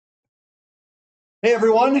Hey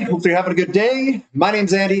everyone, hope you're having a good day. My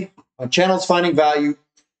name's Andy. My channel's Finding Value.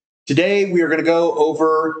 Today we are going to go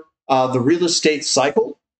over the real estate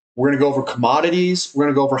cycle. We're going to go over commodities. We're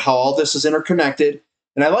going to go over how all this is interconnected.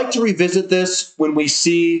 And I like to revisit this when we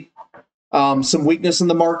see some weakness in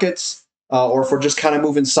the markets, or if we're just kind of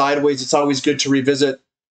moving sideways. It's always good to revisit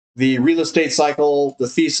the real estate cycle, the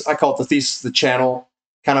thesis. I call it the thesis of the channel,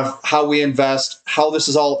 kind of how we invest, how this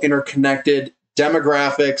is all interconnected,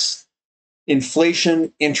 demographics,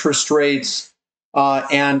 inflation, interest rates,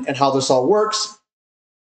 and how this all works,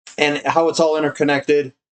 and how it's all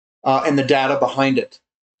interconnected, and the data behind it.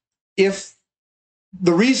 If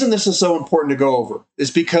the reason this is so important to go over is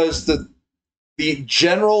because the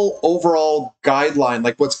general overall guideline,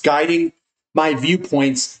 like what's guiding my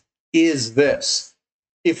viewpoints, is this: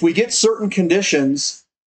 if we get certain conditions,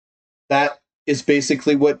 that is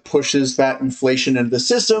basically what pushes that inflation into the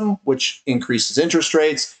system, which increases interest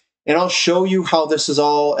rates. And I'll show you how this is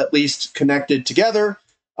all at least connected together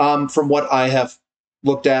from what I have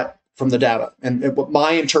looked at from the data and what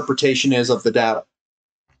my interpretation is of the data.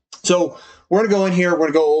 So we're going to go in here,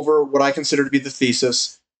 we're going to go over what I consider to be the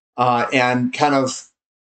thesis and kind of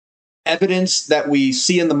evidence that we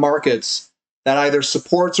see in the markets that either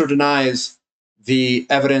supports or denies the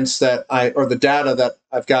evidence that or the data that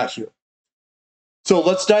I've got here. So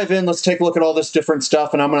let's dive in. Let's take a look at all this different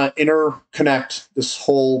stuff, and I'm going to interconnect this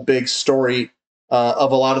whole big story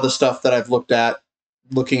of a lot of the stuff that I've looked at,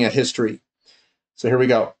 looking at history. So here we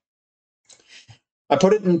go. I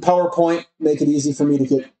put it in PowerPoint, make it easy for me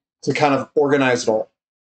to kind of organize it all.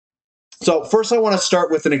 So first I want to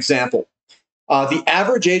start with an example. The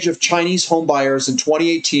average age of Chinese homebuyers in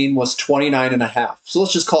 2018 was 29 and a half. So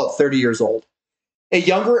let's just call it 30 years old. A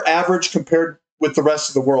younger average compared with the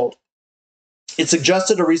rest of the world. It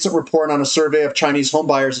suggested a recent report on a survey of Chinese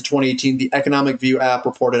homebuyers in 2018, the Economic View app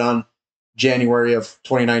reported on January of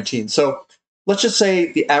 2019. So let's just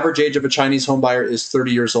say the average age of a Chinese homebuyer is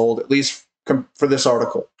 30 years old, at least for this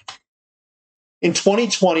article. In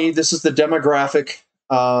 2020, this is the demographic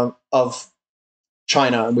of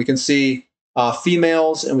China, and we can see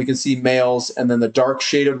females and we can see males, and then the dark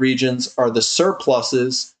shaded regions are the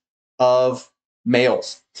surpluses of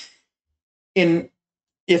males.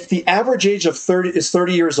 If the average age of 30 is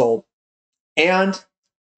 30 years old, and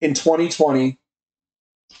in 2020,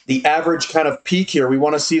 the average kind of peak here, we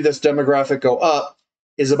want to see this demographic go up,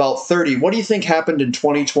 is about 30. What do you think happened in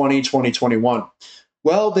 2020, 2021?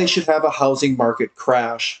 Well, they should have a housing market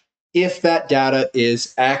crash if that data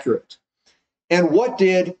is accurate. And what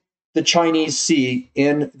did the Chinese see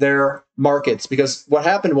in their markets? Because what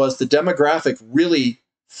happened was the demographic really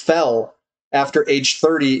fell after age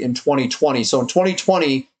 30 in 2020. So in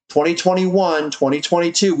 2020, 2021,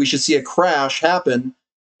 2022, we should see a crash happen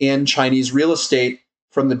in Chinese real estate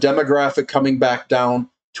from the demographic coming back down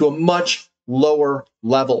to a much lower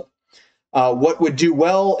level. What would do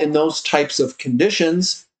well in those types of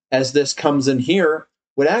conditions, as this comes in here,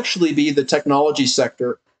 would actually be the technology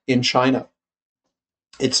sector in China.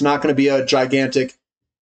 It's not going to be a gigantic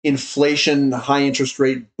inflation, high interest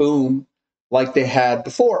rate boom like they had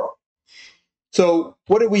before. So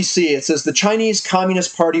what did we see? It says the Chinese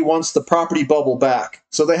Communist Party wants the property bubble back.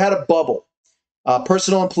 So they had a bubble.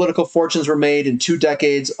 Personal and political fortunes were made in 2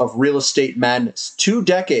 decades of real estate madness. 2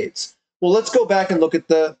 decades. Well, let's go back and look at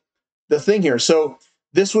the thing here. So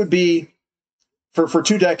this would be, for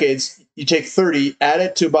 2 decades, you take 30, add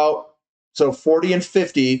it to about, so 40 and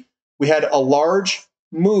 50, we had a large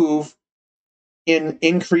move in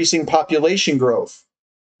increasing population growth.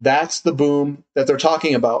 That's the boom that they're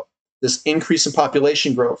talking about. This increase in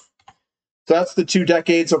population growth. So that's the 2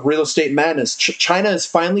 decades of real estate madness. China is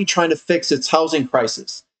finally trying to fix its housing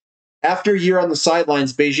crisis. After a year on the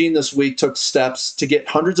sidelines, Beijing this week took steps to get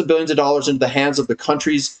hundreds of billions of dollars into the hands of the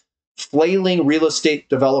country's flailing real estate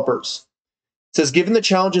developers. It says, given the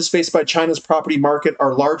challenges faced by China's property market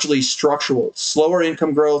are largely structural, slower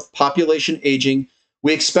income growth, population aging,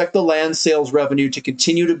 we expect the land sales revenue to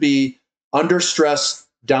continue to be under stress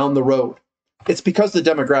down the road. It's because of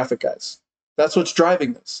the demographic, guys. That's what's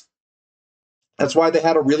driving this. That's why they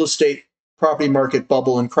had a real estate property market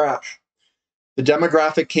bubble and crash. The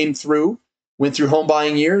demographic came through, went through home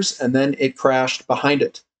buying years, and then it crashed behind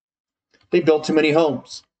it. They built too many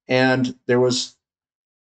homes, and there was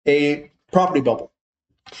a property bubble.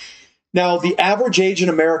 Now, the average age in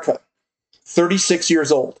America, 36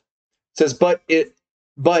 years old. It says, but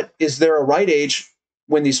is there a right age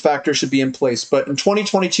when these factors should be in place? But in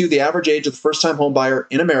 2022, the average age of the first-time home buyer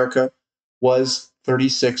in America was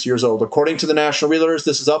 36 years old. According to the National Realtors,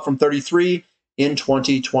 this is up from 33 in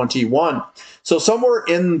 2021. So somewhere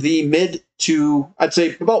in the I'd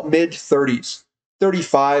say about mid 30s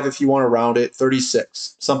 35 if you want to round it,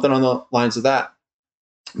 36, something on the lines of that.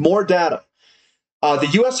 More data. The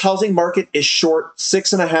U.S. housing market is short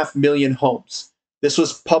 6.5 million homes. This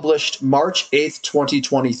was published March 8th,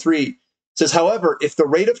 2023. It says, however, if the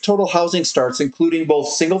rate of total housing starts, including both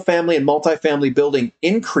single-family and multifamily building,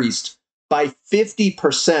 increased by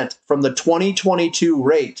 50% from the 2022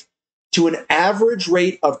 rate to an average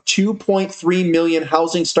rate of 2.3 million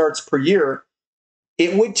housing starts per year,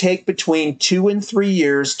 it would take between 2 and 3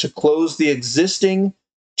 years to close the existing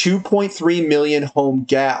 2.3 million home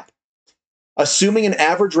gap. Assuming an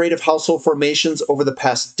average rate of household formations over the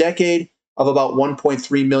past decade of about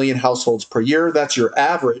 1.3 million households per year, that's your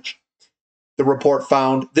average, the report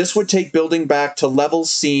found this would take building back to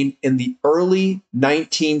levels seen in the early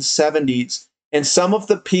 1970s and some of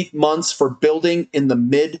the peak months for building in the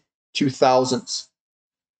mid-2000s.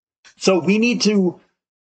 So we need to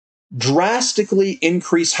drastically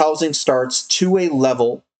increase housing starts to a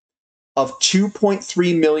level of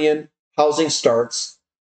 2.3 million housing starts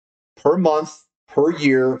per month, per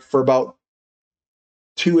year, for about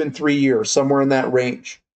 2 and 3 years, somewhere in that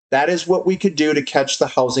range. That is what we could do to catch the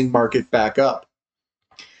housing market back up.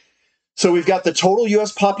 So we've got the total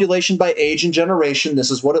U.S. population by age and generation.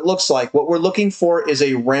 This is what it looks like. What we're looking for is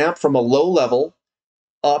a ramp from a low level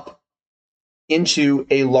up into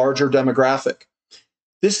a larger demographic.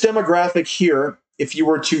 This demographic here, if you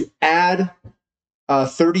were to add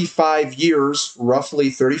 35 years, roughly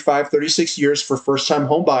 35, 36 years for first-time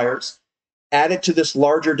home buyers, add it to this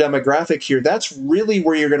larger demographic here, that's really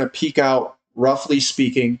where you're going to peak out, roughly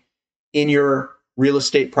speaking, in your real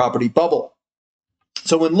estate property bubble.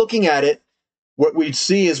 So when looking at it, what we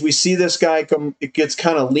see is we see this guy come, it gets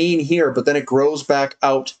kind of lean here, but then it grows back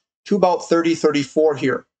out to about 30, 34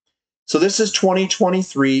 here. So this is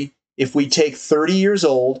 2023. If we take 30 years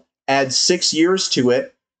old, add 6 years to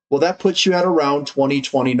it, well, that puts you at around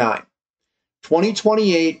 2029.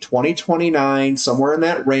 2028, 2029, somewhere in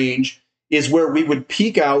that range is where we would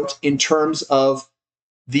peak out in terms of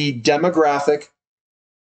the demographic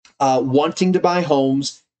wanting to buy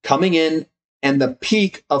homes coming in, and the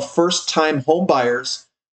peak of first-time home buyers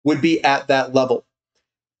would be at that level.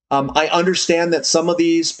 I understand that some of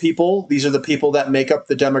these people, these are the people that make up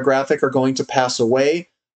the demographic, are going to pass away,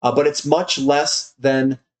 but it's much less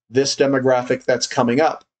than this demographic that's coming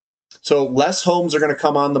up. So less homes are going to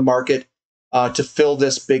come on the market to fill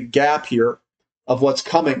this big gap here of what's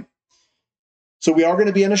coming. So we are going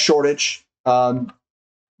to be in a shortage.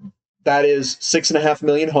 That is 6.5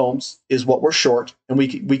 million homes is what we're short, and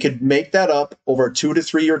we could make that up over a 2 to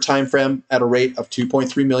 3 year time frame at a rate of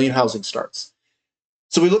 2.3 million housing starts.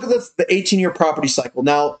 So we look at the 18-year property cycle.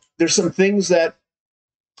 Now, there's some things that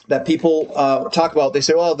people talk about. They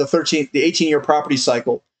say, well, the 18-year property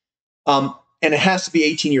cycle, and it has to be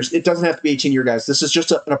 18 years. It doesn't have to be 18 years, guys. This is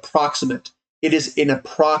just an approximate. It is an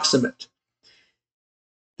approximate.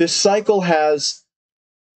 This cycle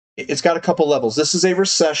it's got a couple levels. This is a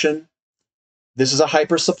recession. This is a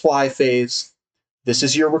hypersupply phase. This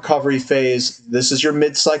is your recovery phase. This is your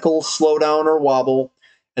mid-cycle slowdown or wobble.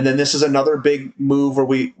 And then this is another big move where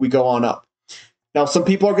we go on up. Now, some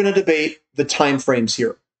people are going to debate the time frames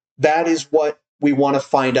here. That is what we want to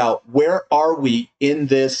find out. Where are we in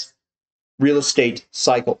this real estate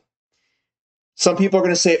cycle? Some people are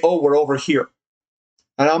going to say, oh, we're over here.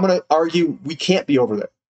 And I'm going to argue we can't be over there.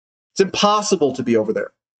 It's impossible to be over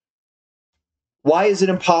there. Why is it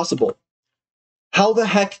impossible? How the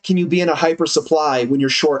heck can you be in a hypersupply when you're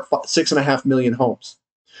short 6.5 million homes?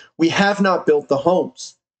 We have not built the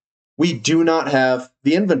homes. We do not have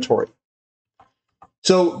the inventory.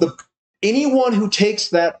 So anyone who takes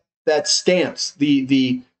that stance,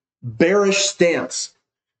 the bearish stance,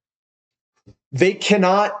 they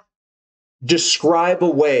cannot describe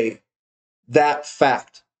away that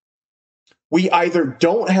fact. We either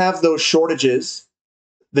don't have those shortages,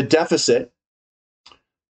 the deficit,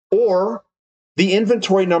 or the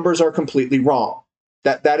inventory numbers are completely wrong.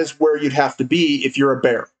 That is where you'd have to be if you're a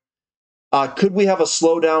bear. Could we have a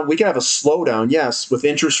slowdown? We can have a slowdown, yes, with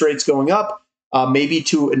interest rates going up, maybe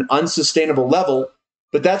to an unsustainable level,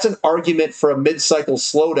 but that's an argument for a mid-cycle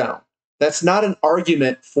slowdown. That's not an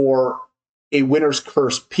argument for a winner's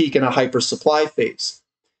curse peak in a hypersupply phase.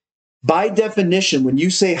 By definition, when you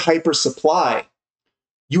say hypersupply,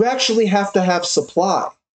 you actually have to have supply.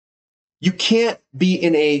 You can't be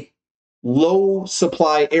in a low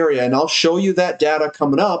supply area, and I'll show you that data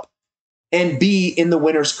coming up, and be in the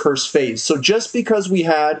winner's curse phase. So just because we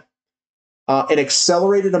had an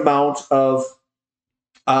accelerated amount of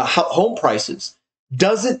home prices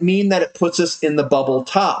doesn't mean that it puts us in the bubble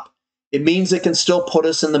top. It means it can still put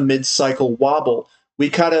us in the mid-cycle wobble.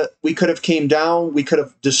 we could have came down, we could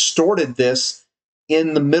have distorted this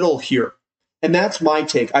in the middle here. And that's my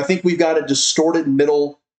take. I think we've got a distorted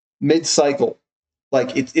mid-cycle.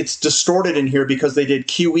 Like it's distorted in here because they did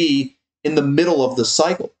QE in the middle of the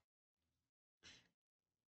cycle.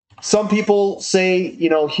 Some people say, you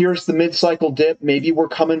know, here's the mid-cycle dip. Maybe we're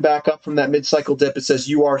coming back up from that mid-cycle dip. It says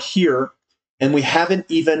you are here, and we haven't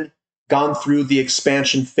even gone through the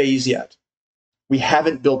expansion phase yet. We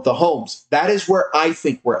haven't built the homes. That is where I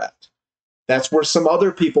think we're at. That's where some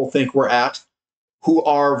other people think we're at who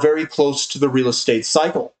are very close to the real estate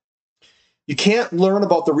cycle. You can't learn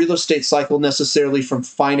about the real estate cycle necessarily from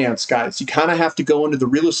finance guys. You kind of have to go into the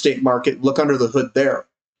real estate market, look under the hood there,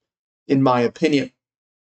 in my opinion.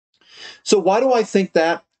 So why do I think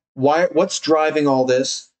that? What's driving all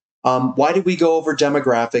this? Why did we go over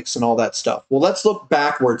demographics and all that stuff? Well, let's look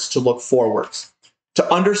backwards to look forwards,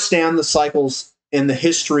 to understand the cycles in the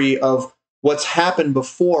history of what's happened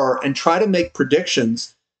before and try to make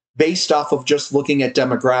predictions based off of just looking at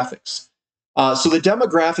demographics. So the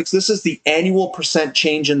demographics, this is the annual percent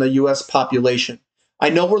change in the US population. I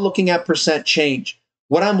know we're looking at percent change.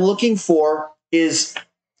 What I'm looking for is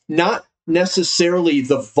not necessarily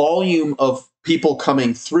the volume of people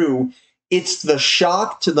coming through. It's the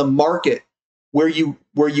shock to the market where you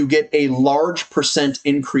get a large percent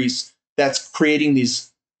increase that's creating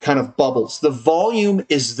these kind of bubbles. The volume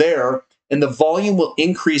is there, and the volume will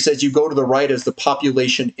increase as you go to the right as the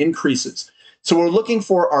population increases. So we're looking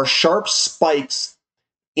for our sharp spikes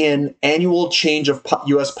in annual change of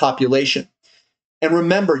US population. And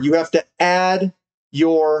remember, you have to add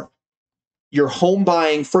your home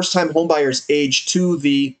buying, first-time home buyers age to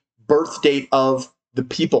the birth date of the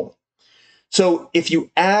people. So if you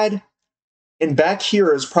add, and back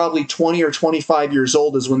here is probably 20 or 25 years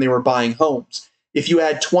old is when they were buying homes. If you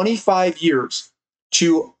add 25 years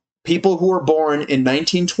to people who were born in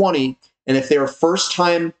 1920, and if they were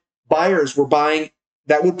first-time buyers were buying,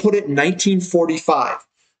 that would put it in 1945.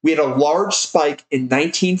 We had a large spike in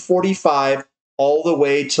 1945 all the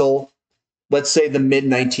way till, let's say, the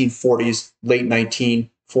mid-1940s, late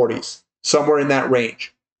 1940s, somewhere in that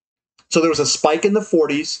range. So there was a spike in the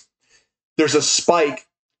 40s. There's a spike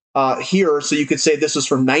here, so you could say this was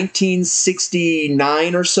from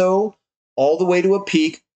 1969 or so all the way to a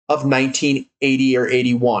peak of 1980 or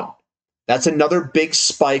 81. That's another big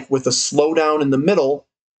spike with a slowdown in the middle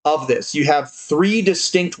of this. You have three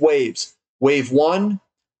distinct waves: wave 1,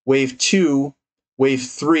 wave 2, wave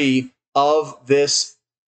 3 of this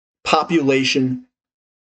population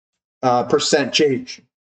percent change.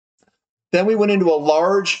 Then we went into a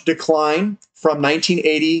large decline from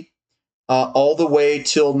 1980 all the way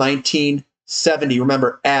till 1970.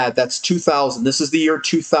 Remember, that's 2000. This is the year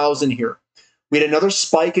 2000 here. We had another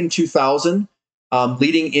spike in 2000,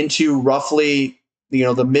 leading into roughly,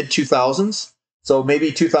 the mid 2000s. So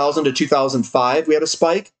maybe 2000 to 2005, we had a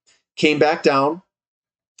spike, came back down,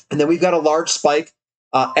 and then we've got a large spike.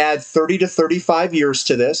 Add 30 to 35 years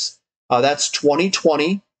to this. That's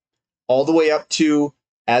 2020, all the way up to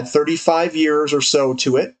add 35 years or so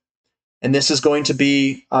to it. And this is going to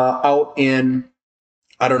be out in,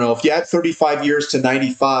 I don't know, if you add 35 years to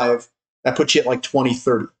 95, that puts you at like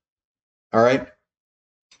 2030. All right.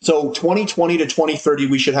 So 2020 to 2030,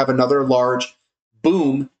 we should have another large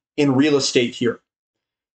boom in real estate here,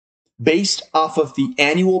 based off of the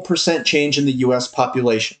annual percent change in the US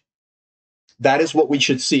population. That is what we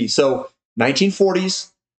should see. So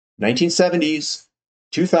 1940s, 1970s,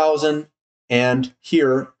 2000, and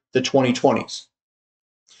here, the 2020s.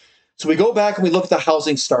 So we go back and we look at the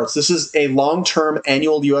housing starts. This is a long-term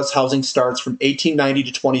annual US housing starts from 1890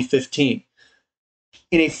 to 2015.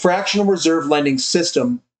 In a fractional reserve lending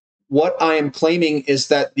system, what I am claiming is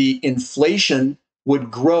that the inflation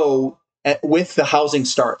would grow with the housing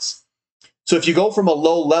starts. So if you go from a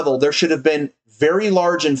low level, there should have been very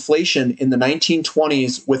large inflation in the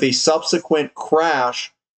 1920s with a subsequent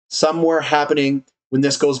crash somewhere happening when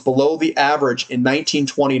this goes below the average in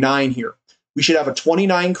 1929 here. We should have a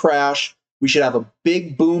 29 crash. We should have a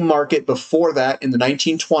big boom market before that in the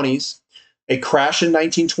 1920s, a crash in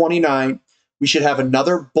 1929. We should have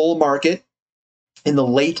another bull market in the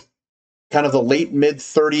late mid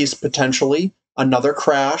 30s potentially, another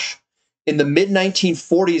crash. In the mid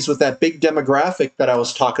 1940s with that big demographic that I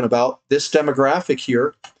was talking about, this demographic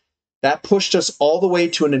here, that pushed us all the way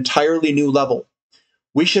to an entirely new level.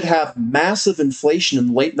 We should have massive inflation in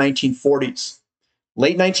the late 1940s.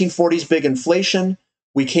 Late 1940s, big inflation.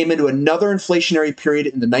 We came into another inflationary period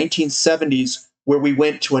in the 1970s where we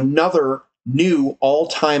went to another new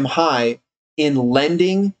all-time high in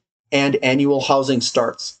lending and annual housing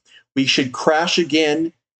starts. We should crash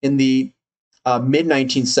again in the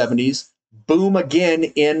mid-1970s, boom again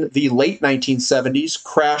in the late 1970s,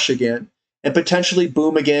 crash again, and potentially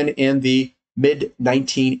boom again in the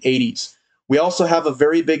mid-1980s. We also have a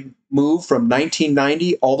very big move from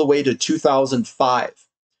 1990 all the way to 2005.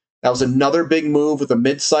 That was another big move with a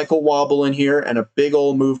mid-cycle wobble in here and a big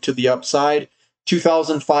old move to the upside.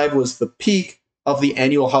 2005 was the peak of the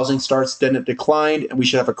annual housing starts, then it declined, and we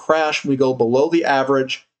should have a crash when we go below the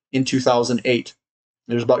average in 2008.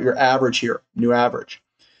 There's about your average here, new average.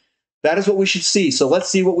 That is what we should see. So let's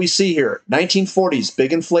see what we see here. 1940s,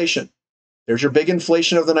 big inflation. There's your big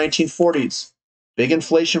inflation of the 1940s. Big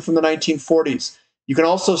inflation from the 1940s. You can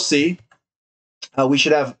also see we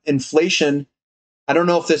should have inflation. I don't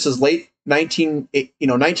know if this is late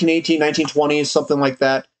 1918, 1920s, something like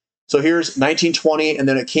that. So here's 1920, and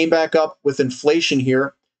then it came back up with inflation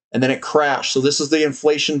here, and then it crashed. So this is the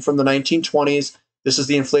inflation from the 1920s. This is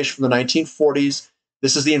the inflation from the 1940s.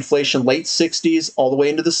 This is the inflation late 60s all the way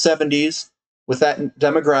into the 70s with that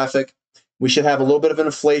demographic. We should have a little bit of an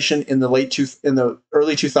inflation in the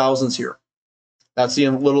early 2000s here. That's the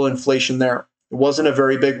little inflation there. It wasn't a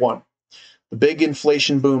very big one. The big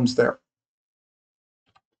inflation booms there.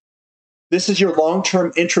 This is your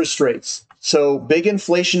long-term interest rates. So big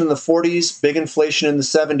inflation in the 40s, big inflation in the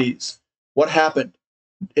 70s. What happened?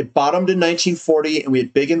 It bottomed in 1940, and we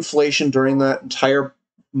had big inflation during that entire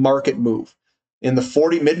market move. In the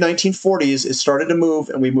mid-1940s, it started to move,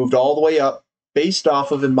 and we moved all the way up based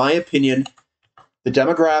off of, in my opinion, the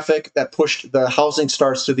demographic that pushed the housing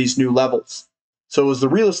starts to these new levels. So it was the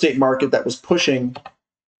real estate market that was pushing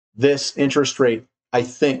this interest rate, I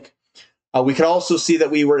think. We could also see that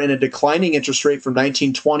we were in a declining interest rate from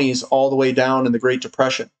 1920s all the way down in the Great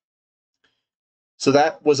Depression. So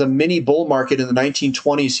that was a mini bull market in the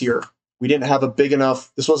 1920s here. We didn't have a big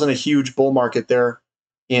enough, this wasn't a huge bull market there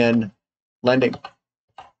in lending.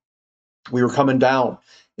 We were coming down.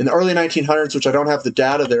 In the early 1900s, which I don't have the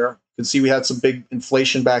data there, you can see we had some big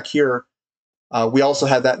inflation back here. We also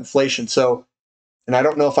had that inflation. So, and I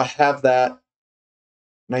don't know if I have that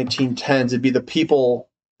 1910s. It'd be the people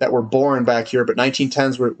that were born back here, but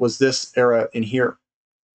 1910s was this era in here.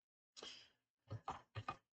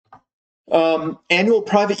 Annual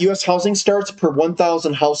private U.S. housing starts per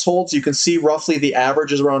 1,000 households. You can see roughly the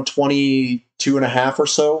average is around 22.5 or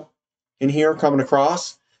so in here coming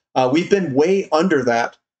across. We've been way under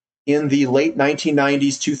that in the late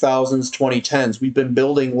 1990s, 2000s, 2010s. We've been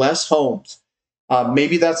building less homes.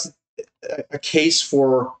 Maybe that's a case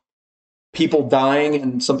for people dying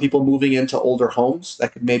and some people moving into older homes.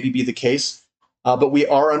 That could maybe be the case. But we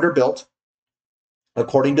are underbuilt.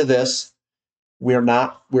 According to this, we're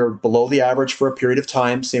below the average for a period of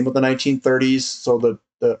time. Same with the 1930s. So the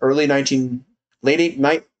late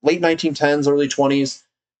 1910s, early 20s,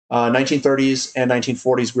 1930s, and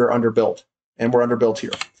 1940s, we're underbuilt. And we're underbuilt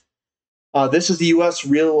here. This is the U.S.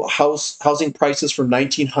 real housing prices from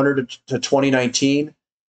 1900 to 2019.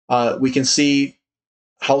 We can see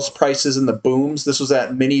house prices in the booms. This was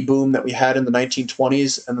that mini boom that we had in the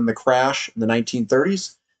 1920s and then the crash in the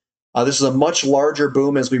 1930s. This is a much larger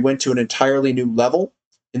boom as we went to an entirely new level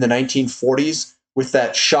in the 1940s with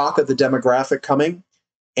that shock of the demographic coming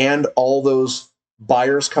and all those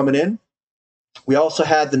buyers coming in. We also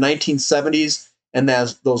had the 1970s and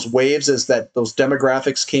those waves as those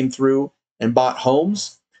demographics came through and bought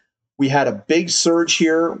homes. We had a big surge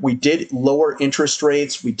here. We did lower interest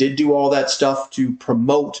rates. We did do all that stuff to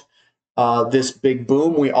promote this big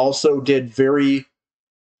boom. We also did very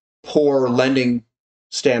poor lending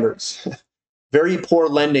standards. Very poor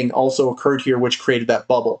lending also occurred here, which created that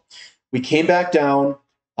bubble. We came back down.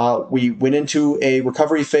 We went into a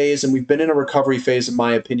recovery phase, and we've been in a recovery phase, in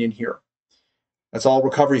my opinion, here. That's all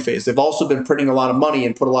recovery phase. They've also been printing a lot of money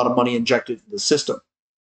and put a lot of money injected into the system.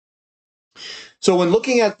 So when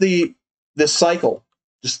looking at this cycle,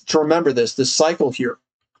 just to remember this cycle here,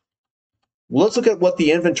 let's look at what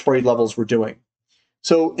the inventory levels were doing.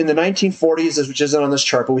 So in the 1940s, which isn't on this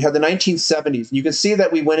chart, but we had the 1970s. And you can see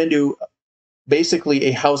that we went into basically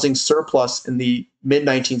a housing surplus in the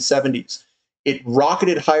mid-1970s. It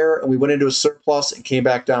rocketed higher, and we went into a surplus and came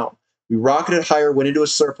back down. We rocketed higher, went into a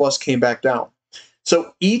surplus, came back down.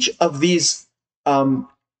 So each of these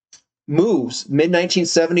moves,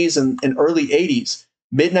 mid-1970s and early 80s,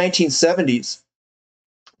 mid-1970s,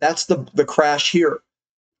 that's the crash here.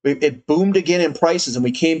 It boomed again in prices, and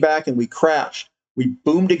we came back and we crashed. We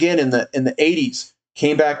boomed again in the 80s,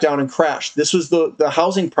 came back down and crashed. This was the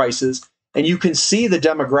housing prices, and you can see the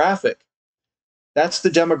demographic. That's the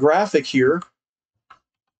demographic here.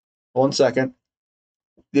 One second.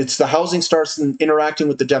 It's the housing starts interacting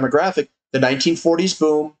with the demographic. The 1940s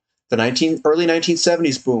boom, the early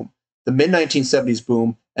 1970s boom. the mid-1970s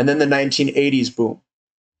boom, and then the 1980s boom.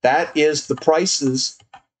 That is the prices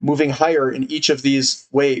moving higher in each of these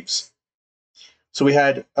waves. So we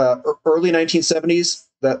had early 1970s,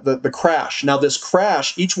 the crash. Now this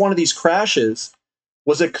crash, each one of these crashes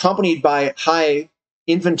was accompanied by high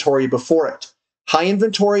inventory before it. High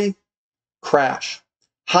inventory, crash.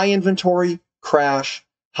 High inventory, crash.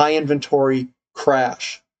 High inventory,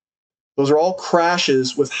 crash. Those are all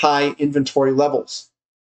crashes with high inventory levels.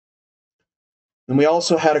 And we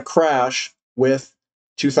also had a crash with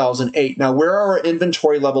 2008. Now, where are our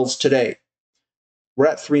inventory levels today? We're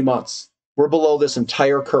at 3 months. We're below this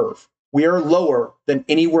entire curve. We are lower than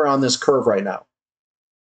anywhere on this curve right now.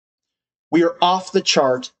 We are off the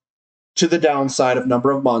chart to the downside of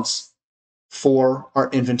number of months for our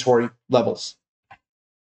inventory levels.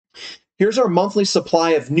 Here's our monthly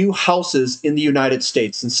supply of new houses in the United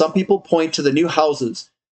States. And some people point to the new houses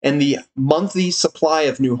and the monthly supply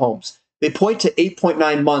of new homes. They point to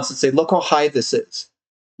 8.9 months and say, look how high this is.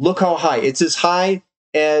 Look how high. It's as high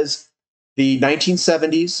as the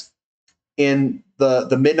 1970s. In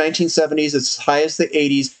the mid-1970s, it's as high as the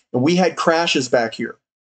 80s. And we had crashes back here.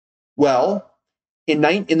 Well, in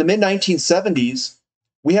the mid-1970s,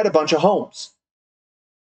 we had a bunch of homes.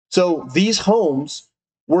 So these homes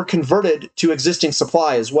were converted to existing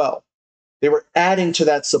supply as well. They were adding to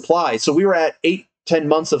that supply. So we were at 8-10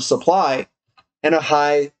 months of supply and a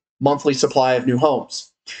high monthly supply of new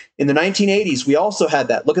homes. In the 1980s, we also had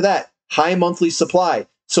that. Look at that, high monthly supply.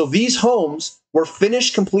 So these homes were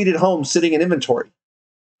finished, completed homes sitting in inventory.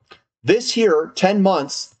 This here, 10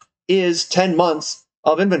 months, is 10 months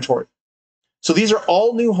of inventory. So these are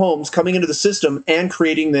all new homes coming into the system and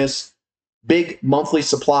creating this big monthly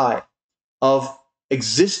supply of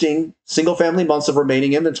existing single-family months of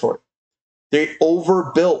remaining inventory. They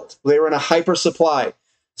overbuilt. They were in a hyper supply.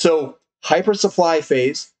 So hyper supply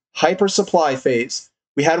phase, hyper supply phase.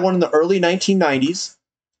 We had one in the early 1990s.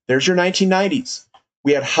 There's your 1990s.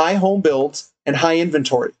 We had high home builds and high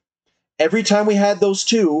inventory. Every time we had those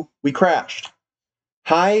two, we crashed.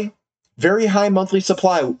 High, very high monthly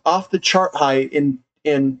supply, off the chart high in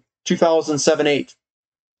 2007-8.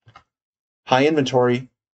 High inventory,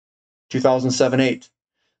 2007-8.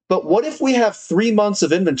 But what if we have 3 months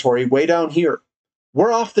of inventory way down here?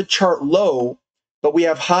 We're off the chart low, but we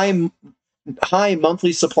have high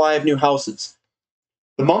monthly supply of new houses.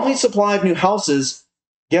 The monthly supply of new houses,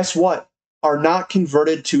 guess what, are not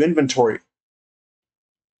converted to inventory.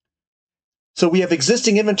 So we have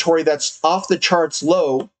existing inventory that's off the charts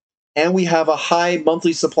low, and we have a high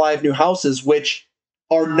monthly supply of new houses, which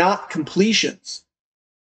are not completions.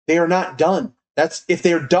 They are not done. That's if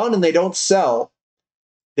they're done and they don't sell,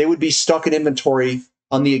 they would be stuck in inventory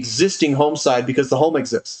on the existing home side because the home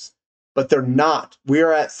exists. But they're not. We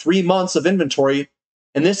are at 3 months of inventory,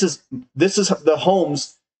 and this is the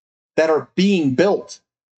homes that are being built.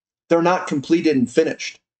 They're not completed and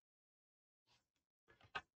finished.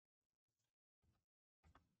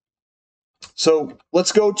 So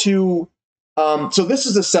let's go to, so this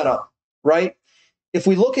is the setup, right? If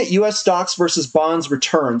we look at US stocks versus bonds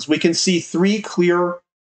returns, we can see 3 clear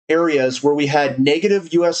areas where we had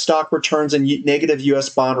negative US stock returns and negative US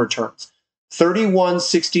bond returns. 31,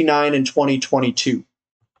 69, and 2022.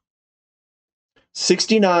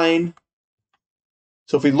 69,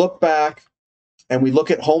 so if we look back and we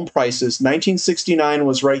look at home prices, 1969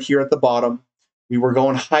 was right here at the bottom. We were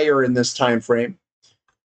going higher in this time frame.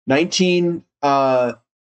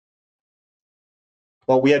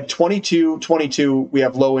 Well, we had 22, we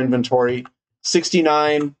have low inventory.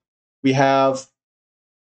 69, we have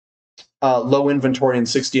low inventory in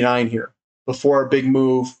 69 here, before a big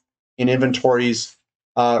move in inventories,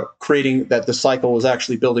 creating that the cycle was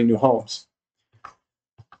actually building new homes.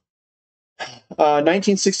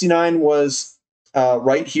 1969 was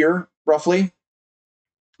right here, roughly,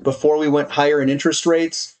 before we went higher in interest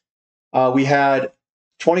rates. We had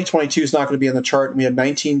 2022 is not going to be on the chart. We had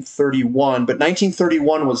 1931, but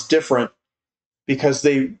 1931 was different because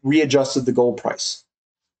they readjusted the gold price.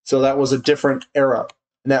 So that was a different era.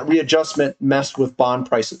 And that readjustment messed with bond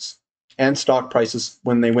prices and stock prices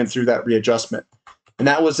when they went through that readjustment. And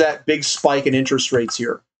that was that big spike in interest rates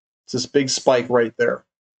here. It's this big spike right there.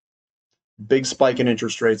 Big spike in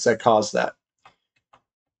interest rates that caused that.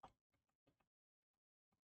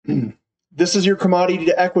 This is your commodity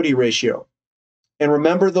to equity ratio. And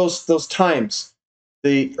remember those times.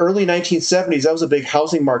 The early 1970s, that was a big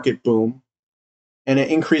housing market boom and an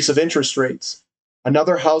increase of interest rates.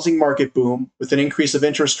 Another housing market boom with an increase of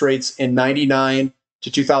interest rates in 99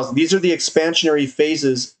 to 2000. These are the expansionary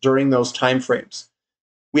phases during those time frames.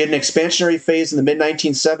 We had an expansionary phase in the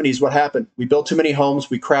mid-1970s. What happened? We built too many homes.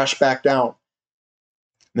 We crashed back down.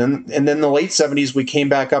 And then in the late 70s, we came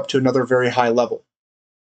back up to another very high level.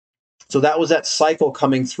 So that was that cycle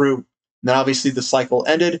coming through. And then obviously the cycle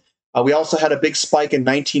ended. We also had a big spike in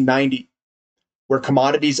 1990 where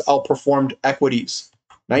commodities outperformed equities.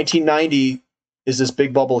 1990 is this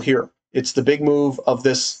big bubble here. It's the big move of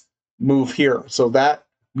this move here. So that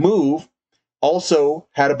move also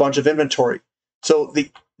had a bunch of inventory. So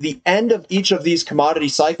the end of each of these commodity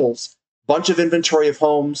cycles, bunch of inventory of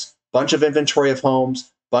homes, bunch of inventory of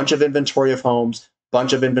homes, bunch of inventory of homes,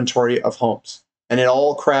 bunch of inventory of homes. And it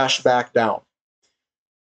all crashed back down.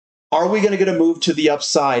 Are we going to get a move to the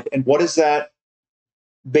upside? And what does that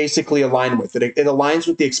basically align with? It aligns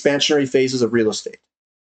with the expansionary phases of real estate.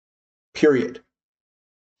 Period.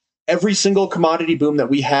 Every single commodity boom that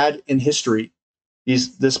we had in history,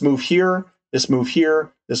 this move here, this move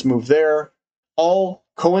here, this move there, all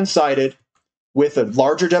coincided with a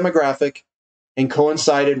larger demographic and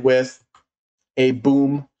coincided with a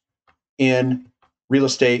boom in real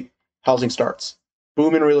estate housing starts.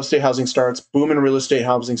 Boom in real estate housing starts, boom in real estate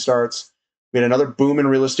housing starts. We had another boom in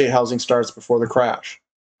real estate housing starts before the crash.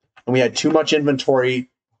 And we had too much inventory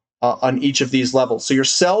on each of these levels. So your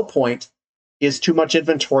sell point is too much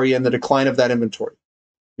inventory and the decline of that inventory.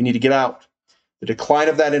 We need to get out. The decline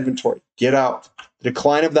of that inventory, get out. The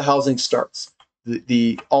decline of the housing starts,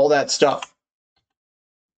 all that stuff.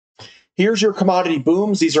 Here's your commodity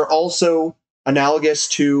booms. These are also analogous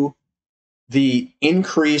to the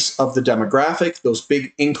increase of the demographic, those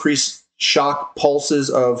big increase shock pulses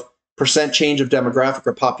of percent change of demographic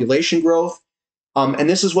or population growth. And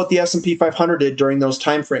this is what the S&P 500 did during those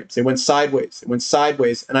time frames. They went sideways. It went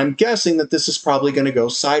sideways. And I'm guessing that this is probably going to go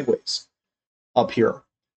sideways up here.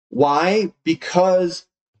 Why? Because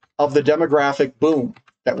of the demographic boom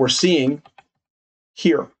that we're seeing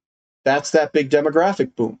here. That's that big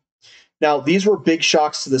demographic boom. Now, these were big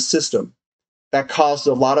shocks to the system that caused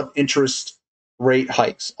a lot of interest rate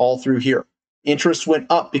hikes all through here. Interest went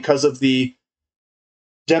up because of the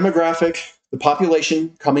demographic, the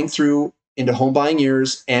population coming through into home buying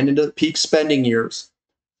years and into peak spending years.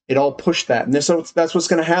 It all pushed that. And that's what's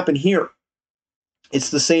going to happen here. It's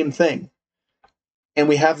the same thing. And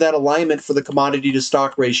we have that alignment for the commodity to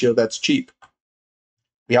stock ratio that's cheap.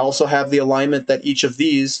 We also have the alignment that each of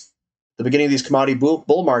these, the beginning of these commodity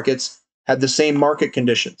bull markets, had the same market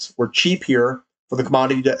conditions. We're cheap here for the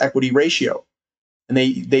commodity to equity ratio. And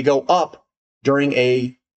they go up during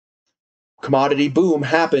a commodity boom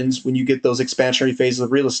happens when you get those expansionary phases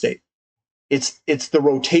of real estate. It's the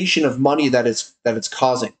rotation of money that it's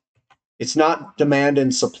causing. It's not demand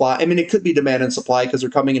and supply. I mean, it could be demand and supply because they're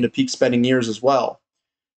coming into peak spending years as well.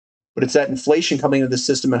 But it's that inflation coming into the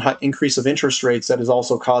system and increase of interest rates that is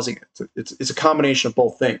also causing it. It's a combination of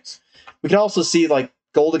both things. We can also see like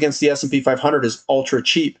gold against the S&P 500 is ultra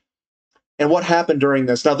cheap. And what happened during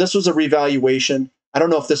this? Now, this was a revaluation. I don't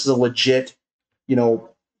know if this is a legit,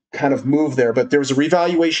 kind of move there, but there was a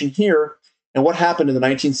revaluation here. And what happened in the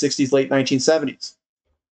 1960s, late 1970s?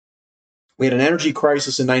 We had an energy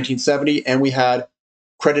crisis in 1970, and we had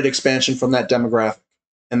credit expansion from that demographic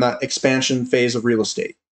and that expansion phase of real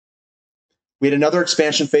estate. We had another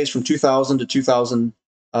expansion phase from 2000 to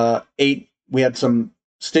 2008. We had some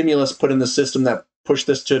stimulus put in the system that pushed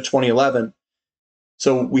this to 2011.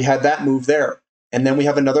 So we had that move there. And then we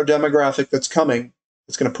have another demographic that's coming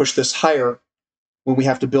that's going to push this higher when we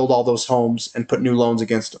have to build all those homes and put new loans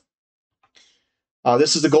against them.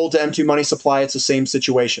 This is the gold to M2 money supply. It's the same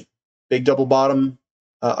situation. Big double bottom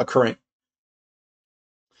occurring.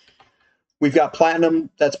 We've got platinum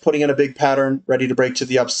that's putting in a big pattern, ready to break to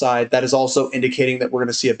the upside. That is also indicating that we're going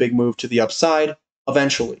to see a big move to the upside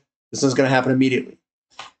eventually. This is going to happen immediately.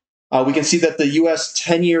 We can see that the US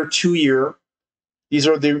 10-year, 2-year, these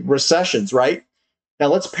are the recessions, right? Now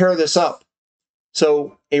let's pair this up.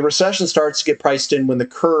 So a recession starts to get priced in when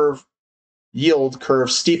the yield curve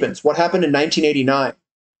steepens. What happened in 1989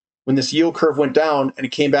 when this yield curve went down and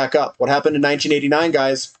it came back up? What happened in 1989,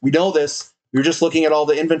 guys? We know this. We were just looking at all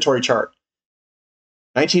the inventory chart.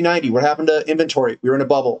 1990, what happened to inventory? We were in a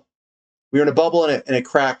bubble. We were in a bubble and it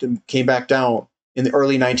cracked and came back down in the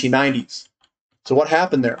early 1990s. So what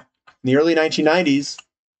happened there? In the early 1990s,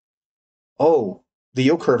 the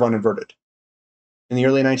yield curve uninverted in the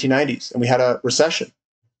early 1990s, and we had a recession.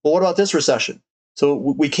 Well, what about this recession? So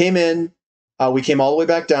we came in, we came all the way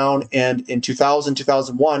back down, and in 2000,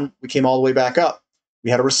 2001, we came all the way back up. We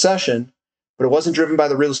had a recession, but it wasn't driven by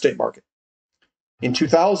the real estate market. In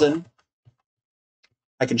 2000,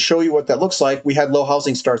 I can show you what that looks like. We had low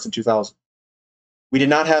housing starts in 2000. We did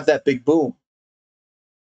not have that big boom.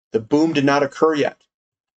 The boom did not occur yet.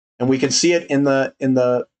 And we can see it in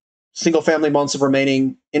the single family months of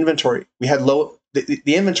remaining inventory. We had the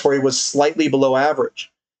inventory was slightly below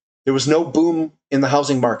average. There was no boom in the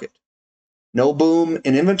housing market. No boom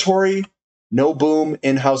in inventory, no boom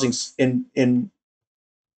in housing in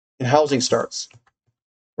housing starts.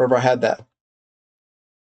 Wherever I had that.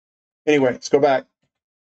 Anyway, let's go back.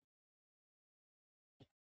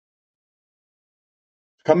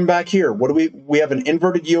 Coming back here, what do we have an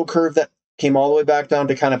inverted yield curve that came all the way back down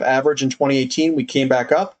to kind of average in 2018. We came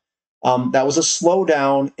back up. That was a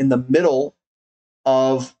slowdown in the middle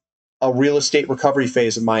of a real estate recovery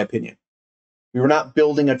phase, in my opinion. We were not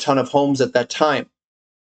building a ton of homes at that time.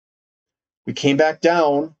 We came back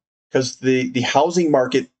down because the housing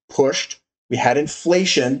market pushed. We had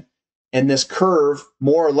inflation, and this curve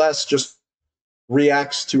more or less just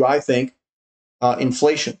reacts to, I think,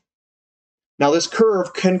 inflation. Now, this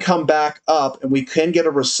curve can come back up, and we can get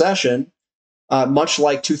a recession, much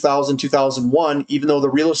like 2000, 2001, even though the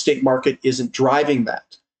real estate market isn't driving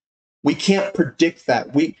that. We can't predict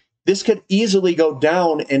that. This could easily go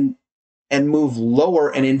down and move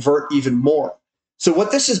lower and invert even more. So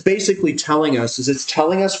what this is basically telling us is it's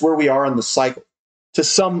telling us where we are in the cycle to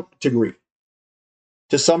some degree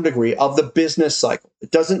of the business cycle.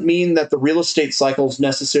 It doesn't mean that the real estate cycle is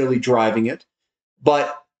necessarily driving it,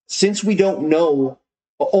 but since we don't know,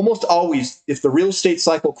 almost always, if the real estate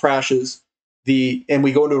cycle crashes and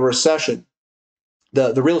we go into a recession,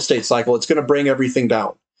 the real estate cycle, it's going to bring everything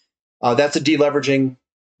down. That's a deleveraging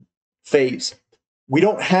phase. We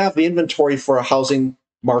don't have the inventory for a housing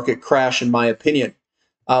market crash, in my opinion.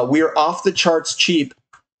 We are off the charts cheap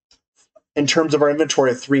in terms of our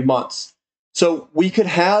inventory of 3 months. So we could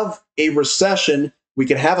have a recession, we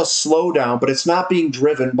could have a slowdown, but it's not being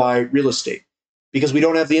driven by real estate because we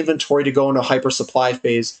don't have the inventory to go into a hypersupply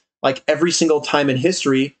phase. Like every single time in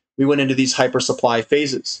history, we went into these hypersupply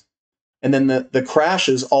phases. And then the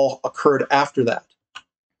crashes all occurred after that.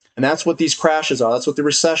 And that's what these crashes are. That's what the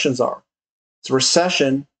recessions are. It's a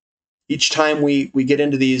recession each time we get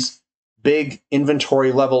into these big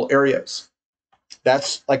inventory level areas.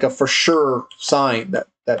 That's like a for sure sign that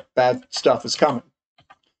bad stuff is coming.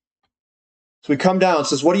 So we come down, it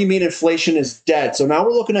says, what do you mean inflation is dead? So now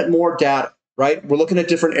we're looking at more data, right? We're looking at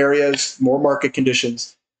different areas, more market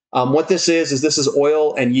conditions. What this is this is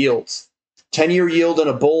oil and yields. 10-year yield in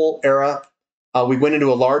a bull era. We went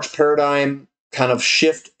into a large paradigm kind of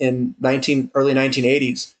shift in early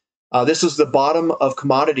 1980s. This was the bottom of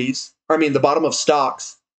commodities, the bottom of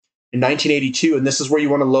stocks in 1982. And this is where you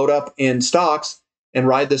want to load up in stocks and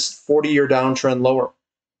ride this 40-year downtrend lower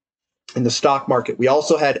in the stock market. We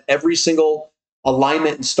also had every single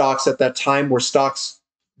alignment in stocks at that time where stocks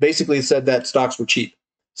basically said that stocks were cheap.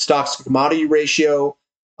 Stocks to commodity ratio,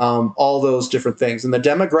 all those different things. And the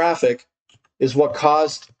demographic is what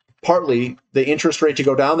caused partly the interest rate to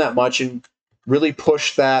go down that much and really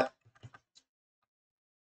push that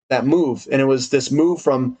move. And it was this move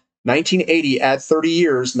from 1980, add 30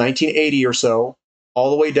 years, 1980 or so,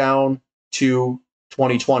 all the way down to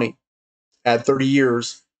 2020, add 30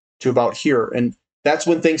 years to about here. And that's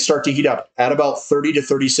when things start to heat up at about 30 to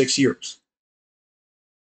 36 years.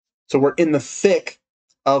 So we're in the thick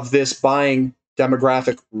of this buying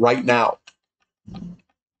demographic right now. And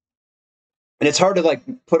it's hard to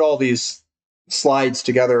put all these slides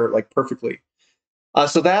together perfectly.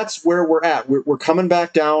 So that's where we're at. We're coming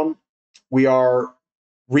back down. We are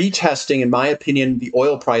retesting, in my opinion, the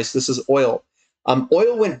oil price. This is oil.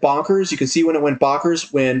 Oil went bonkers. You can see when it went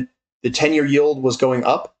bonkers when the 10-year yield was going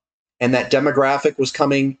up and that demographic was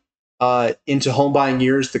coming into home buying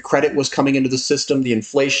years. The credit was coming into the system, the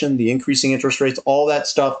inflation, the increasing interest rates, all that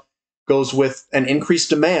stuff goes with an increased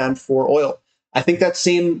demand for oil. I think that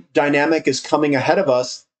same dynamic is coming ahead of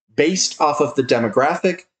us based off of the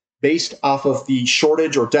demographic, based off of the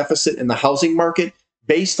shortage or deficit in the housing market,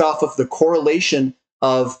 based off of the correlation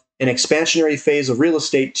of an expansionary phase of real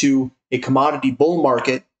estate to a commodity bull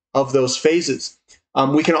market of those phases.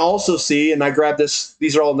 We can also see, and I grabbed this,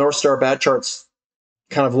 these are all North Star bad charts,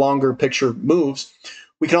 kind of longer picture moves.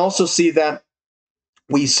 We can also see that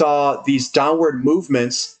we saw these downward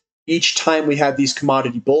movements each time we had these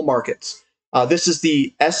commodity bull markets. This is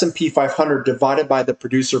the S&P 500 divided by the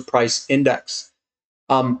producer price index.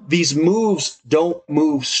 These moves don't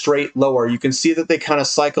move straight lower. You can see that they kind of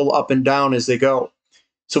cycle up and down as they go.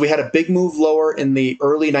 So we had a big move lower in the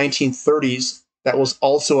early 1930s. That was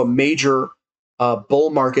also a major bull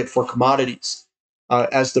market for commodities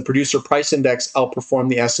as the producer price index outperformed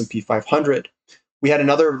the S&P 500. We had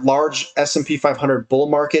another large S&P 500 bull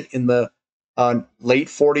market in the late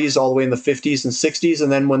 40s all the way in the 50s and 60s.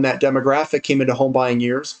 And then when that demographic came into home buying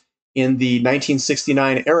years, in the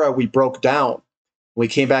 1969 era, we broke down. We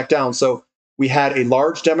came back down. So we had a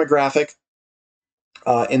large demographic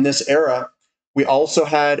in this era. We also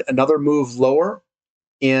had another move lower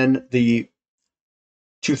in the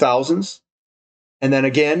 2000s. And then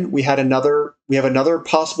again, we have another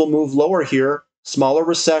possible move lower here, smaller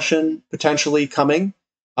recession potentially coming,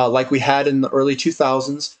 like we had in the early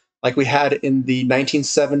 2000s, like we had in the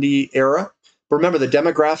 1970 era. But remember, the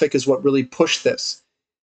demographic is what really pushed this.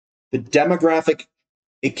 The demographic,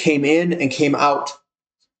 it came in and came out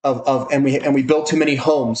and we built too many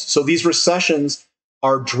homes. So these recessions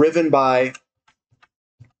are driven by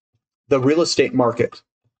the real estate market.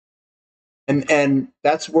 And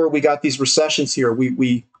that's where we got these recessions here.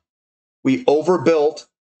 We overbuilt,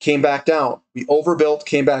 came back down. We overbuilt,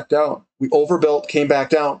 came back down. We overbuilt, came back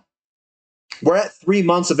down. We're at 3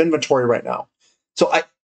 months of inventory right now. So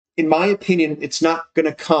in my opinion, it's not going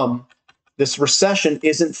to come. This recession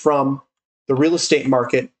isn't from the real estate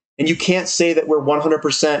market. And you can't say that we're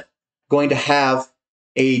 100% going to have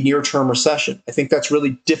a near-term recession. I think that's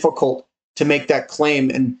really difficult to make that claim.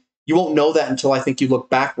 And you won't know that until I think you look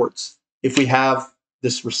backwards if we have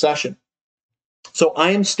this recession. So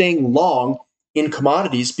I am staying long in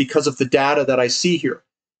commodities because of the data that I see here.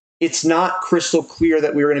 It's not crystal clear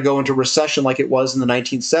that we were going to go into recession like it was in the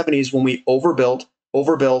 1970s when we overbuilt,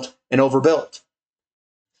 and overbuilt.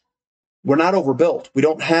 We're not overbuilt. We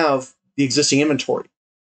don't have the existing inventory.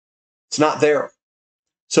 It's not there.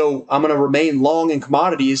 So I'm going to remain long in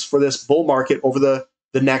commodities for this bull market over the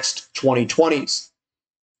next 2020s.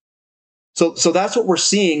 So that's what we're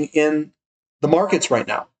seeing in the markets right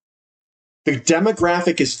now. The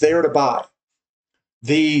demographic is there to buy.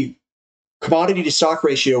 The commodity to stock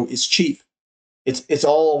ratio is cheap. It's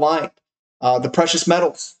all aligned. The precious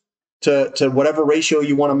metals to whatever ratio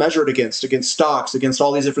you want to measure it against stocks, against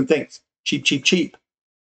all these different things. Cheap, cheap, cheap.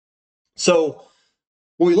 So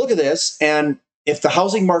when we look at this, and if the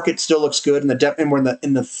housing market still looks good and we're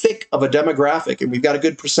in the thick of a demographic and we've got a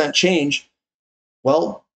good percent change,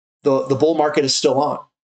 well, the bull market is still on.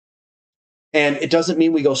 And it doesn't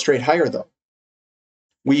mean we go straight higher, though.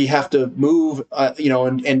 We have to move,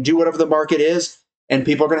 and do whatever the market is, and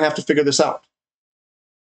people are going to have to figure this out.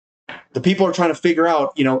 The people are trying to figure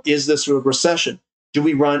out, is this a recession? Do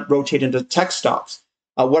we rotate into tech stocks?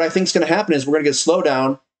 What I think is going to happen is we're going to get a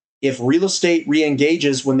slowdown if real estate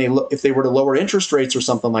re-engages if they were to lower interest rates or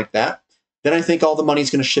something like that. Then I think all the money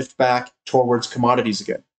is going to shift back towards commodities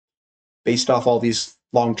again, based off all these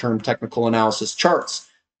long-term technical analysis charts,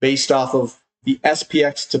 based off of the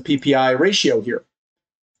SPX to PPI ratio here.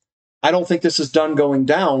 I don't think this is done going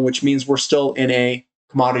down, which means we're still in a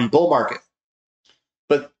commodity bull market.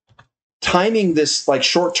 But timing this like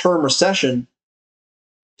short-term recession,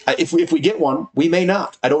 if we get one, we may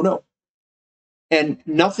not. I don't know. And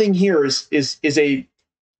nothing here is a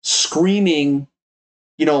screaming,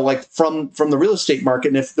 like from the real estate market.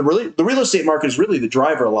 And if the real estate market is really the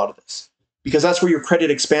driver of a lot of this, because that's where your credit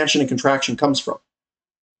expansion and contraction comes from.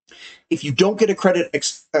 If you don't get a credit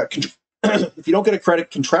if you don't get a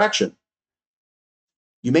credit contraction,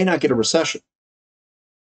 you may not get a recession.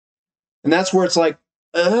 And that's where it's like,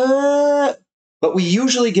 but we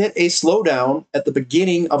usually get a slowdown at the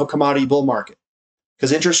beginning of a commodity bull market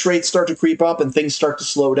because interest rates start to creep up and things start to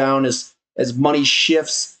slow down as money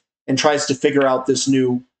shifts and tries to figure out this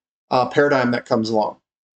new paradigm that comes along.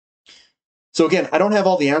 So again, I don't have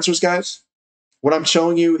all the answers, guys. What I'm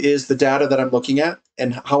showing you is the data that I'm looking at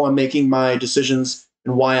and how I'm making my decisions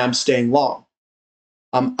and why I'm staying long.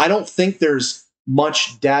 I don't think there's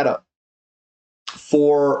much data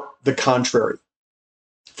for the contrary,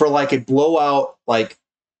 for like a blowout, like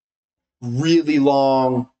really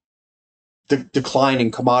long decline in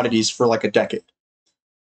commodities for like a decade.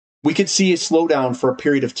 We could see a slowdown for a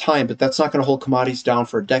period of time, but that's not going to hold commodities down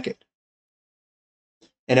for a decade.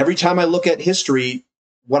 And every time I look at history,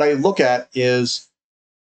 what I look at is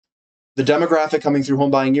the demographic coming through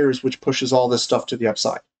home buying years, which pushes all this stuff to the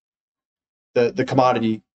upside. The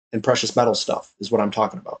commodity and precious metal stuff is what I'm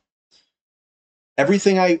talking about.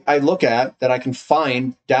 Everything I look at that I can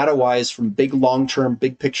find data-wise from big long-term,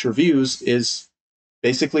 big picture views is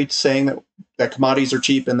basically saying that commodities are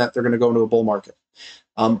cheap and that they're going to go into a bull market.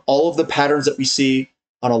 All of the patterns that we see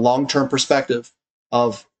on a long-term perspective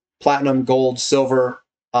of platinum, gold, silver,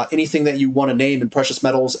 anything that you want to name in precious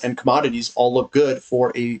metals and commodities all look good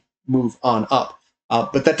for a move on up.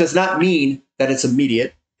 But that does not mean that it's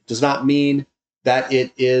immediate. It does not mean that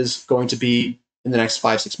it is going to be in the next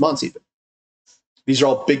 5-6 months even. These are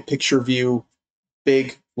all big picture view,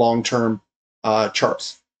 big long-term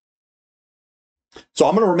charts. So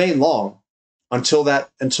I'm going to remain long. until the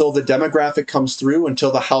demographic comes through,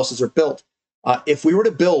 until the houses are built. If we were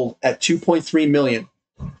to build at 2.3 million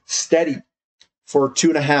steady for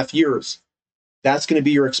 2.5 years, that's going to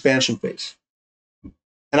be your expansion phase.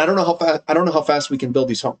 And I don't know how fast we can build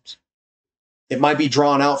these homes. It might be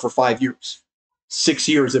drawn out for 5 years, 6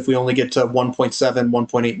 years if we only get to 1.7,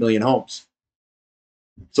 1.8 million homes.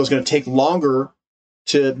 So it's going to take longer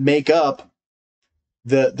to make up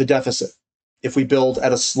the deficit if we build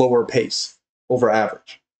at a slower pace over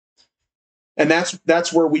average. And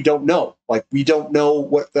that's where we don't know. Like, we don't know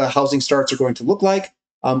what the housing starts are going to look like.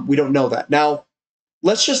 We don't know that. Now,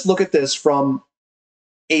 let's just look at this from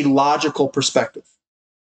a logical perspective.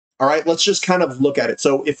 All right, let's just kind of look at it.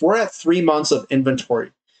 So if we're at 3 months of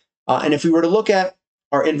inventory, and if we were to look at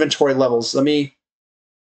our inventory levels, let me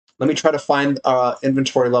try to find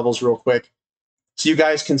inventory levels real quick so you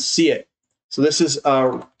guys can see it. So this is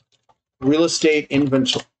real estate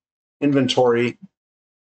inventory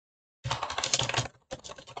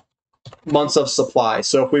months of supply.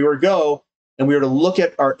 So if we were to go and we were to look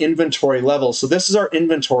at our inventory levels, so this is our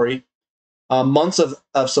inventory, months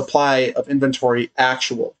of supply of inventory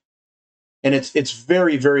actual. And it's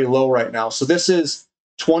very, very low right now. So this is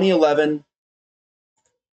 2011.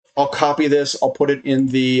 I'll copy this. I'll put it in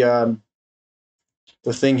the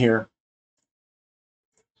thing here.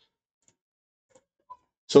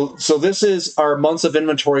 So this is our months of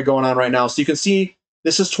inventory going on right now. So you can see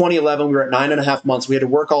this is 2011. We were at 9.5 months. We had to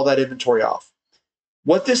work all that inventory off.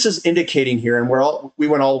 What this is indicating here, and we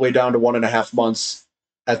went all the way down to 1.5 months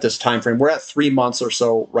at this time frame. We're at 3 months or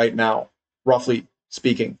so right now, roughly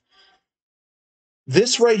speaking.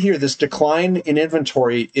 This right here, this decline in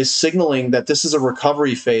inventory, is signaling that this is a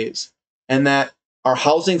recovery phase and that our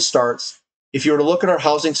housing starts, if you were to look at our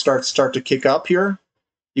housing starts start to kick up here,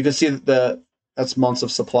 you can see that that's months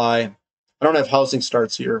of supply. I don't have housing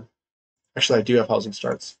starts here. Actually, I do have housing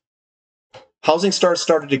starts. Housing starts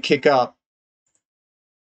started to kick up.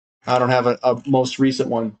 I don't have a most recent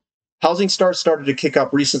one. Housing starts started to kick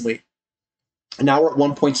up recently. And now we're at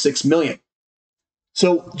 1.6 million.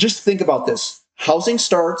 So just think about this. Housing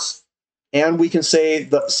starts, and we can say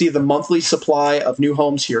see the monthly supply of new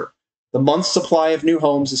homes here. The month supply of new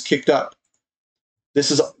homes is kicked up.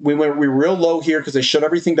 We were real low here because they shut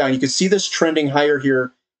everything down. You can see this trending higher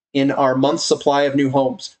here in our month supply of new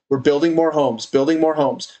homes. We're building more homes, building more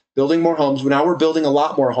homes, building more homes. Now we're building a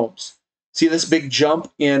lot more homes. See this big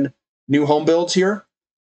jump in new home builds here?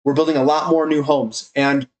 We're building a lot more new homes.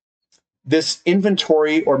 And this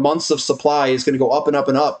inventory or months of supply is going to go up and up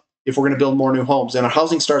and up if we're going to build more new homes. And our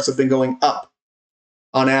housing starts have been going up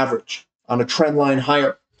on average, on a trend line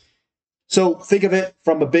higher. So think of it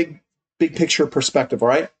from a big picture perspective, all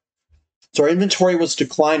right? So our inventory was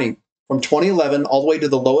declining from 2011 all the way to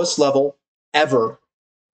the lowest level ever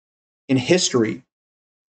in history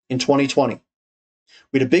in 2020.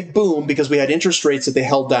 We had a big boom because we had interest rates that they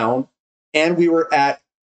held down, and we were at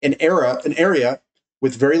an area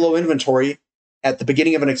with very low inventory at the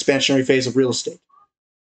beginning of an expansionary phase of real estate.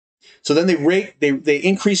 So then they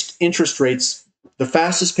increased interest rates the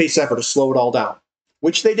fastest pace ever to slow it all down,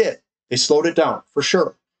 which they did. They slowed it down for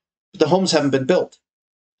sure. But the homes haven't been built.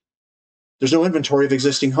 There's no inventory of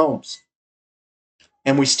existing homes.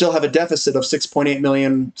 And we still have a deficit of 6.8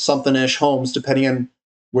 million something-ish homes, depending on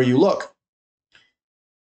where you look.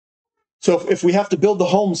 So if we have to build the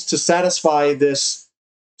homes to satisfy this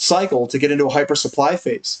cycle to get into a hypersupply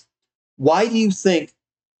phase, why do you think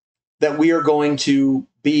that we are going to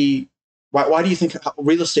be, why do you think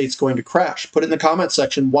real estate's going to crash? Put it in the comment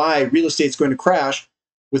section why real estate's going to crash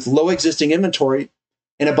with low existing inventory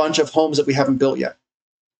and a bunch of homes that we haven't built yet.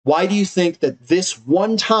 Why do you think that this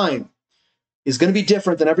one time is going to be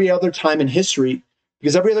different than every other time in history?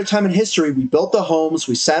 Because every other time in history, we built the homes,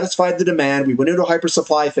 we satisfied the demand, we went into a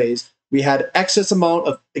hypersupply phase, we had excess amount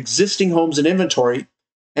of existing homes in inventory,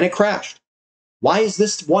 and it crashed. Why is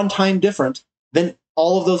this one time different than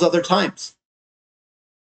all of those other times?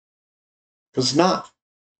 Because it's not.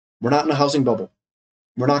 We're not in a housing bubble.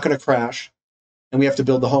 We're not going to crash, and we have to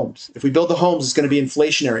build the homes. If we build the homes, it's going to be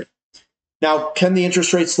inflationary. Now, can the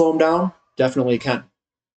interest rates slow them down? Definitely it can.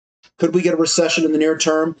 Could we get a recession in the near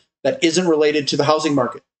term that isn't related to the housing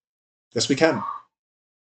market? Yes, we can.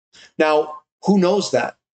 Now, who knows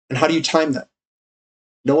that? And how do you time that?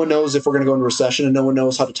 No one knows if we're going to go into recession, and no one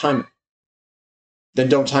knows how to time it. Then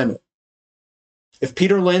don't time it. If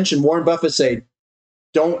Peter Lynch and Warren Buffett say,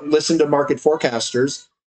 don't listen to market forecasters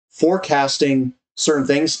forecasting certain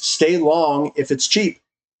things, stay long if it's cheap.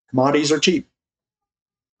 Commodities are cheap.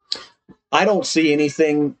 I don't see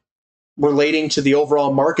anything relating to the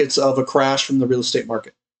overall markets of a crash from the real estate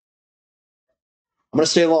market. I'm going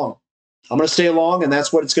to stay long. I'm going to stay along, and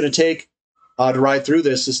that's what it's going to take to ride through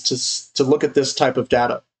this, is to look at this type of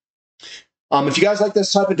data. If you guys like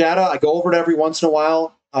this type of data, I go over it every once in a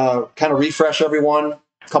while, kind of refresh everyone,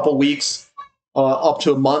 a couple weeks, up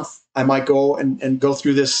to a month. I might go and go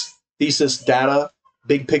through this thesis data,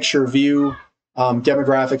 big picture view,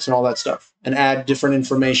 demographics and all that stuff, and add different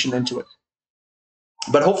information into it.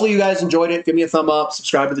 But hopefully you guys enjoyed it. Give me a thumb up,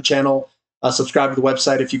 subscribe to the channel, subscribe to the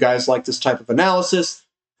website if you guys like this type of analysis,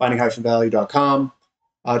 finding-value.com.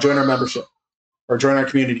 Join our membership or join our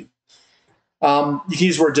community. You can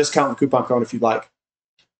use the word discount and coupon code if you'd like.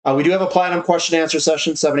 We do have a platinum question and answer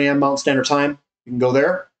session, 7 a.m. Mountain Standard Time. You can go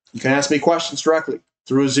there. You can ask me questions directly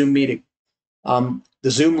through a Zoom meeting. The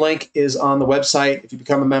Zoom link is on the website. If you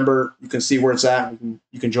become a member, you can see where it's at.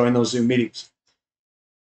 You can join those Zoom meetings.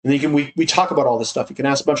 And then we talk about all this stuff. You can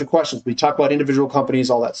ask a bunch of questions. We talk about individual companies,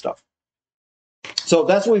 all that stuff. So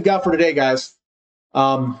that's what we've got for today, guys.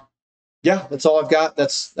 Yeah, that's all I've got.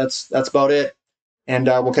 That's about it. And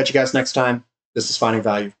we'll catch you guys next time. This is Finding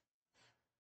Value.